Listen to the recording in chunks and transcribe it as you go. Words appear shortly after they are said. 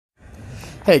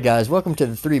Hey guys, welcome to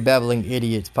the Three Babbling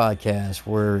Idiots podcast,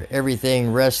 where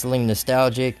everything wrestling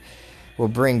nostalgic will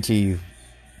bring to you.